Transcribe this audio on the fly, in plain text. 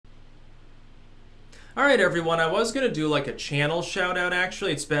All right, everyone. I was going to do like a channel shout out,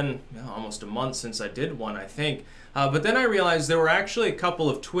 actually. It's been almost a month since I did one, I think. But then I realized there were actually a couple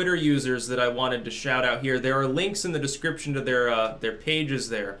of Twitter users that I wanted to shout out here. There are links in the description to their pages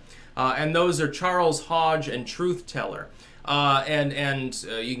there. And those are Charles Hodge and Truth Teller.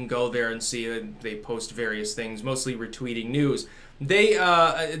 You can go there and see they post various things, mostly retweeting news. They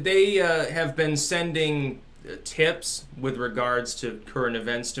have been sending tips with regards to current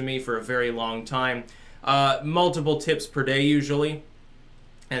events to me for a very long time. Multiple tips per day usually,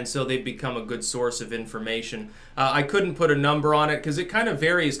 and so they've become a good source of information. I couldn't put a number on it because it kind of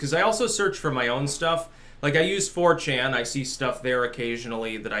varies, because I also search for my own stuff. Like, I use 4chan, I see stuff there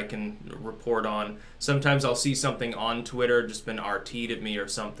occasionally that I can report on. Sometimes I'll see something on Twitter, just been RT'd at me or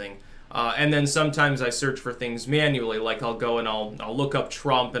something. And then sometimes I search for things manually, like I'll go and I'll look up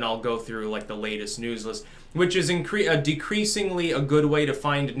Trump and I'll go through like the latest news list, which is decreasingly a good way to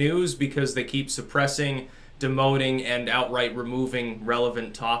find news because they keep suppressing, demoting, and outright removing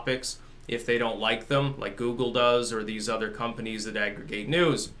relevant topics if they don't like them, like Google does or these other companies that aggregate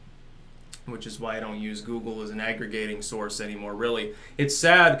news. Which is why I don't use Google as an aggregating source anymore, really. It's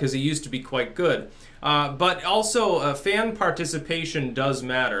sad because it used to be quite good. But also, fan participation does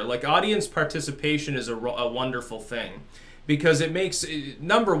matter. Like, audience participation is a wonderful thing. Because it makes,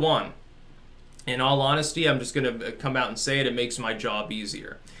 number one, in all honesty, I'm just going to come out and say it makes my job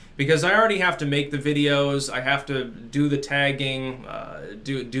easier. Because I already have to make the videos, I have to do the tagging,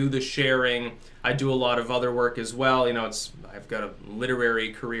 do the sharing. I do a lot of other work as well. You know, I've got a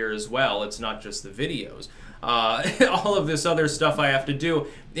literary career as well. It's not just the videos. All of this other stuff I have to do.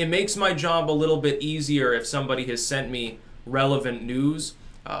 It makes my job a little bit easier if somebody has sent me relevant news,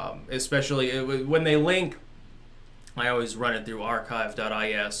 especially when they link. I always run it through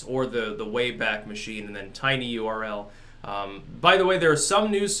archive.is or the Wayback Machine and then tinyURL. By the way, there are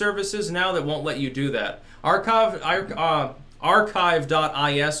some news services now that won't let you do that. Archive.is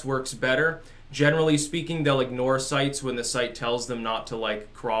works better. Generally speaking, they'll ignore sites when the site tells them not to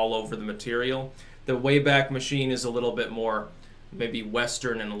like crawl over the material. The Wayback Machine is a little bit more maybe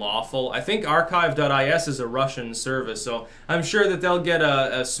Western and lawful. I think archive.is is a Russian service, so I'm sure that they'll get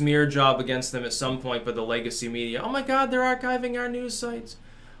a smear job against them at some point by the legacy media. Oh my God, they're archiving our news sites.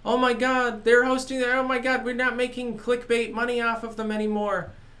 Oh my God, they're hosting there. Oh my God, we're not making clickbait money off of them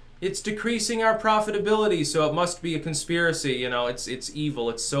anymore. It's decreasing our profitability, so it must be a conspiracy. You know, it's evil,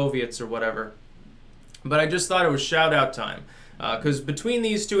 it's Soviets or whatever. But I just thought it was shout out time. Because between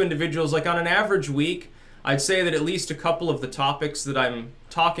these two individuals, like on an average week, I'd say that at least a couple of the topics that I'm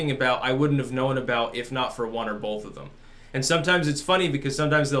talking about, I wouldn't have known about if not for one or both of them. And sometimes it's funny because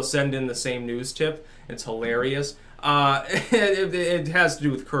sometimes they'll send in the same news tip. It's hilarious. It has to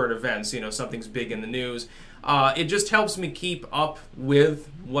do with current events, you know, something's big in the news. It just helps me keep up with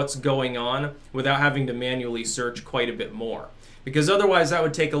what's going on without having to manually search quite a bit more. Because otherwise that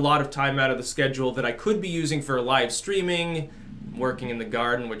would take a lot of time out of the schedule that I could be using for live streaming, working in the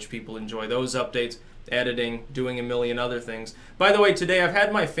garden, which people enjoy those updates, editing, doing a million other things. By the way, today I've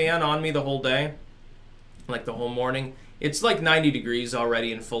had my fan on me the whole day, like the whole morning. It's like 90 degrees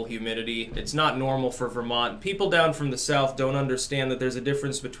already in full humidity. It's not normal for Vermont. People down from the south don't understand that there's a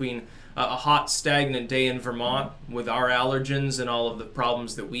difference between a hot, stagnant day in Vermont with our allergens and all of the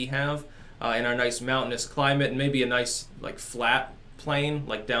problems that we have in our nice mountainous climate, and maybe a nice like flat plain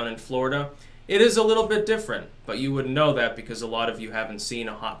like down in Florida. It is a little bit different, but you wouldn't know that because a lot of you haven't seen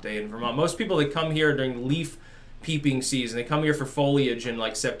a hot day in Vermont. Most people that come here during leaf peeping season, they come here for foliage in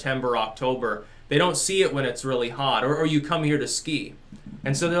like September, October. They don't see it when it's really hot, or you come here to ski.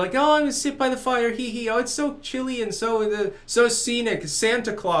 And so they're like, oh, I'm going to sit by the fire, hee hee, oh, it's so chilly and so scenic,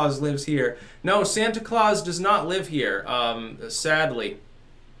 Santa Claus lives here. No, Santa Claus does not live here, sadly.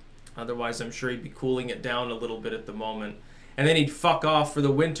 Otherwise, I'm sure he'd be cooling it down a little bit at the moment. And then he'd fuck off for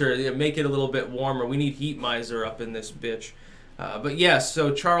the winter, make it a little bit warmer. We need Heat Miser up in this bitch. But yes,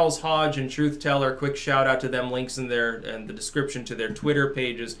 so Charles Hodge and Truth Teller, quick shout out to them, links in the description to their Twitter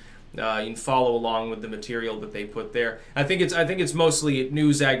pages. You can follow along with the material that they put there. I think it's mostly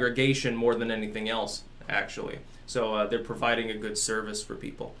news aggregation more than anything else, actually. So they're providing a good service for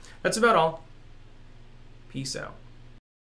people. That's about all. Peace out.